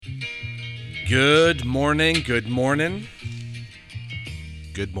Good morning, good morning.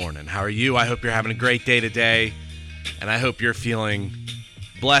 Good morning. How are you? I hope you're having a great day today, and I hope you're feeling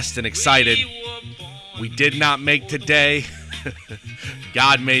blessed and excited. We did not make today.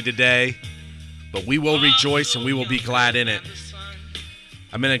 God made today, but we will rejoice and we will be glad in it.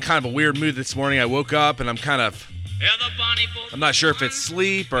 I'm in a kind of a weird mood this morning. I woke up and I'm not sure if it's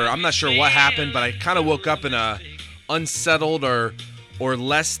sleep or I'm not sure what happened, but I kind of woke up in a unsettled or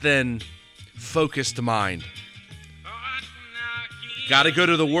less than focused mind. You got to go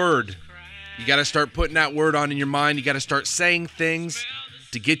to the Word. You got to start putting that Word on in your mind. You got to start saying things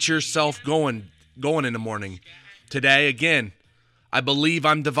to get yourself going in the morning. Today, again, I believe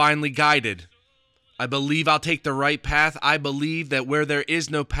I'm divinely guided. I believe I'll take the right path. I believe that where there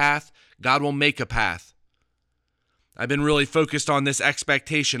is no path, God will make a path. I've been really focused on this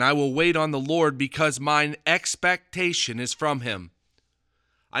expectation. I will wait on the Lord because mine expectation is from Him.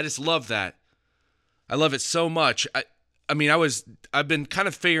 I just love that. I love it so much. I've been kind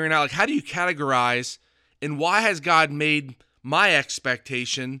of figuring out, like, how do you categorize and why has God made my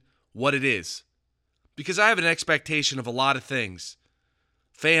expectation what it is? Because I have an expectation of a lot of things.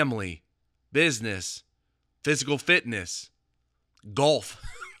 Family, business, physical fitness, golf,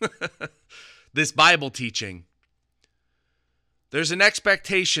 this Bible teaching. There's an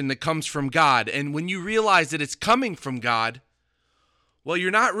expectation that comes from God, and when you realize that it's coming from God, well,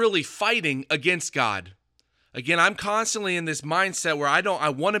 you're not really fighting against God. Again, I'm constantly in this mindset where I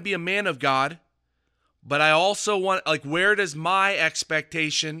want to be a man of God, but I also want, like, where does my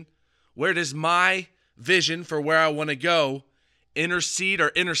expectation, where does my vision for where I want to go intercede or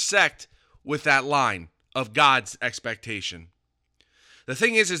intersect with that line of God's expectation? The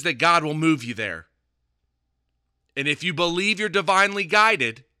thing is that God will move you there. And if you believe you're divinely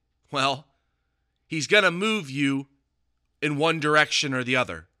guided, well, He's going to move you in one direction or the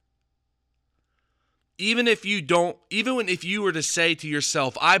other. Even if you were to say to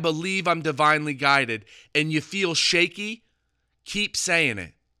yourself, I believe I'm divinely guided, and you feel shaky, keep saying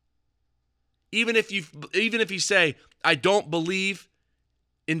it. Even if you say, I don't believe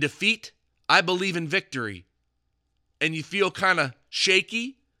in defeat, I believe in victory, and you feel kind of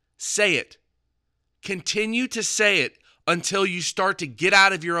shaky, say it. Continue to say it until you start to get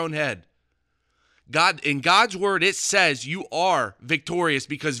out of your own head. In God's word, it says you are victorious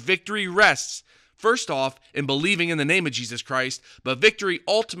because victory rests, first off, in believing in the name of Jesus Christ, but victory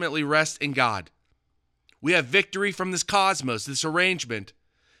ultimately rests in God. We have victory from this cosmos, this arrangement,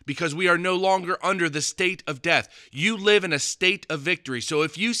 because we are no longer under the state of death. You live in a state of victory. So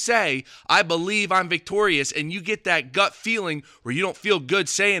if you say, I believe I'm victorious, and you get that gut feeling where you don't feel good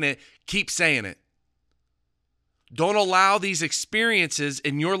saying it, keep saying it. Don't allow these experiences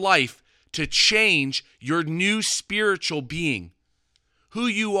in your life to change your new spiritual being. Who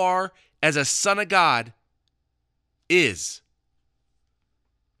you are as a son of God is.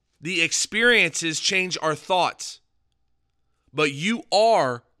 The experiences change our thoughts. But you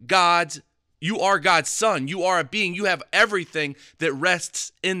are God's son. You are a being. You have everything that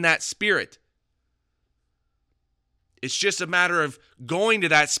rests in that spirit. It's just a matter of going to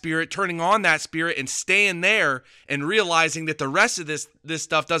that spirit, turning on that spirit, and staying there and realizing that the rest of this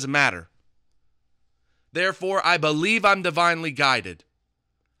stuff doesn't matter. Therefore, I believe I'm divinely guided.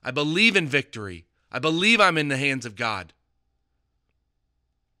 I believe in victory. I believe I'm in the hands of God.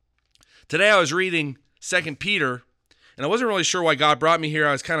 Today I was reading 2 Peter, and I wasn't really sure why God brought me here.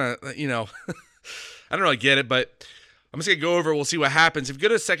 I was kind of, I don't really get it, but I'm just going to go over it. We'll see what happens. If you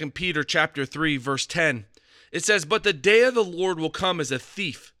go to 2 Peter chapter 3, verse 10, it says, But the day of the Lord will come as a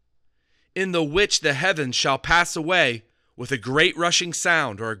thief, in the which the heavens shall pass away with a great rushing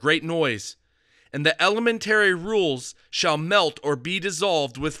sound or a great noise, and the elementary rules shall melt or be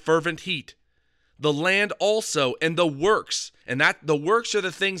dissolved with fervent heat. The land also and the works, and that the works are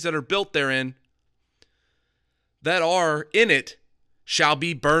the things that are built therein, that are in it, shall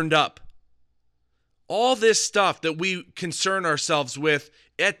be burned up. All this stuff that we concern ourselves with,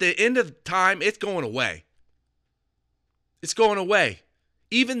 at the end of time, it's going away. It's going away.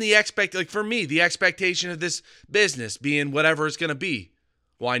 Even the for me, the expectation of this business being whatever it's going to be.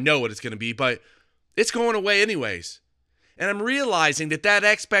 Well, I know what it's going to be, but it's going away anyways. And I'm realizing that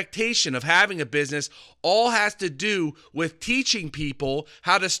expectation of having a business all has to do with teaching people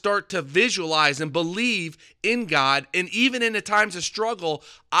how to start to visualize and believe in God. And even in the times of struggle,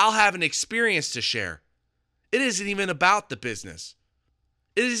 I'll have an experience to share. It isn't even about the business.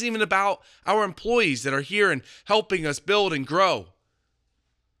 It isn't even about our employees that are here and helping us build and grow.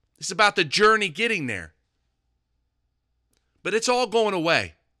 It's about the journey getting there. But it's all going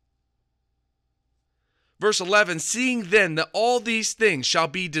away. Verse 11, seeing then that all these things shall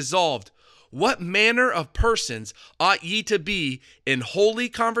be dissolved, What manner of persons ought ye to be in holy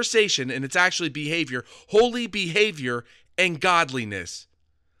conversation, and it's actually behavior, holy behavior and godliness.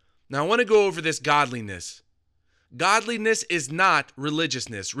 Now I want to go over this godliness. Godliness is not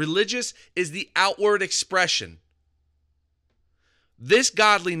religiousness. Religious is the outward expression. This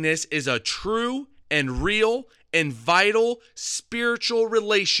godliness is a true and real and vital spiritual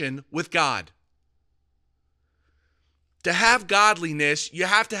relation with God. To have godliness, you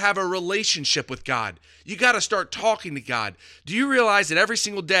have to have a relationship with God. You got to start talking to God. Do you realize that every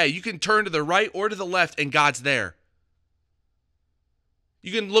single day you can turn to the right or to the left and God's there?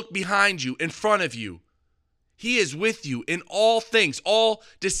 You can look behind you, in front of you. He is with you in all things, all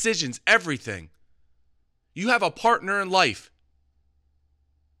decisions, everything. You have a partner in life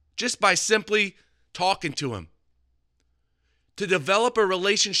just by simply talking to him. To develop a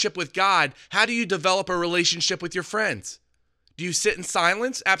relationship with God, how do you develop a relationship with your friends? Do you sit in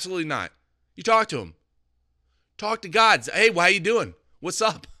silence? Absolutely not. You talk to him. Talk to God. Say, hey, how you doing? What's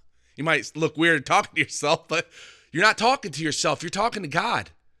up? You might look weird talking to yourself, but you're not talking to yourself. You're talking to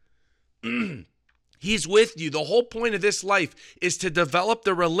God. He's with you. The whole point of this life is to develop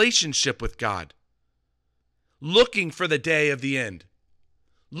the relationship with God. Looking for the day of the end.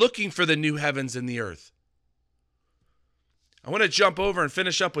 Looking for the new heavens and the earth. I want to jump over and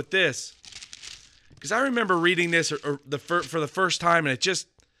finish up with this, because I remember reading this for the first time, and it just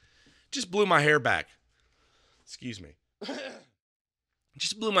blew my hair back. Excuse me.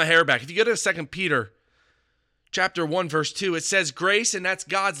 Just blew my hair back. If you go to 2 Peter chapter 1, verse 2, it says grace, and that's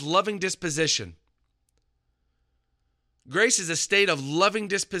God's loving disposition. Grace is a state of loving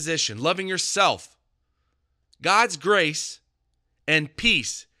disposition, loving yourself. God's grace and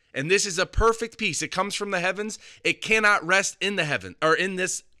peace. And this is a perfect peace. It comes from the heavens. It cannot rest in the heaven or in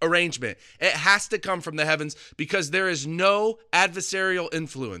this arrangement. It has to come from the heavens because there is no adversarial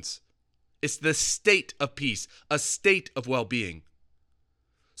influence. It's the state of peace, a state of well-being.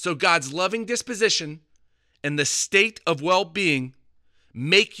 So God's loving disposition and the state of well-being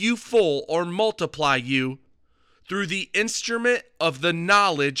make you full or multiply you through the instrument of the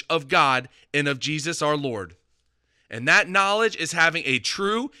knowledge of God and of Jesus our Lord. And that knowledge is having a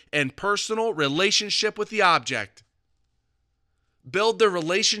true and personal relationship with the object. Build the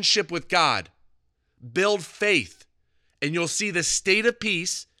relationship with God. Build faith. And you'll see the state of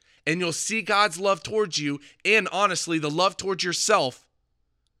peace, and you'll see God's love towards you, and honestly, the love towards yourself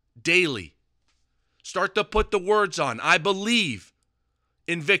daily. Start to put the words on. I believe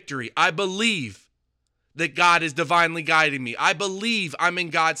in victory. I believe that God is divinely guiding me. I believe I'm in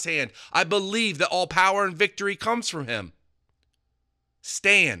God's hand. I believe that all power and victory comes from him.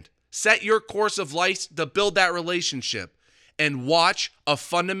 Stand. Set your course of life to build that relationship and watch a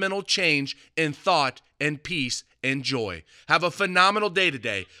fundamental change in thought and peace and joy. Have a phenomenal day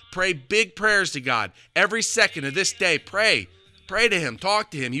today. Pray big prayers to God. Every second of this day, pray. Pray to him.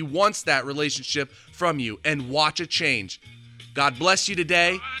 Talk to him. He wants that relationship from you, and watch a change. God bless you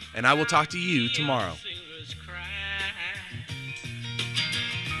today, and I will talk to you tomorrow.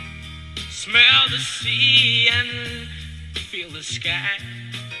 Smell the sea and feel the sky.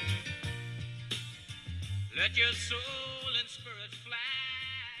 Let your soul and spirit fly.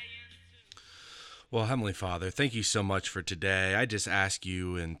 Well, Heavenly Father, thank you so much for today. I just ask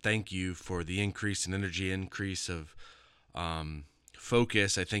you and thank you for the increase in energy, increase of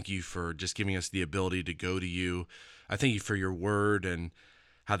focus. I thank you for just giving us the ability to go to you. I thank you for your word and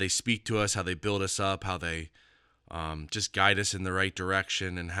how they speak to us, how they build us up, how they just guide us in the right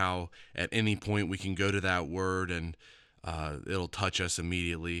direction, and how at any point we can go to that word and it'll touch us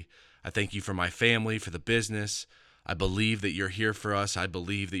immediately. I thank you for my family, for the business. I believe that you're here for us. I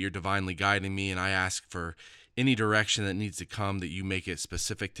believe that you're divinely guiding me, and I ask for any direction that needs to come, that you make it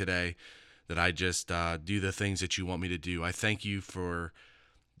specific today, that I just do the things that you want me to do. I thank you for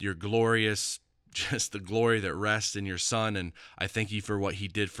your glorious, just the glory that rests in your Son, and I thank you for what he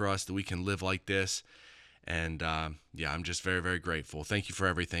did for us, that we can live like this. And I'm just very, very grateful. Thank you for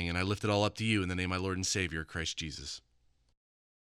everything. And I lift it all up to you in the name of my Lord and Savior, Christ Jesus.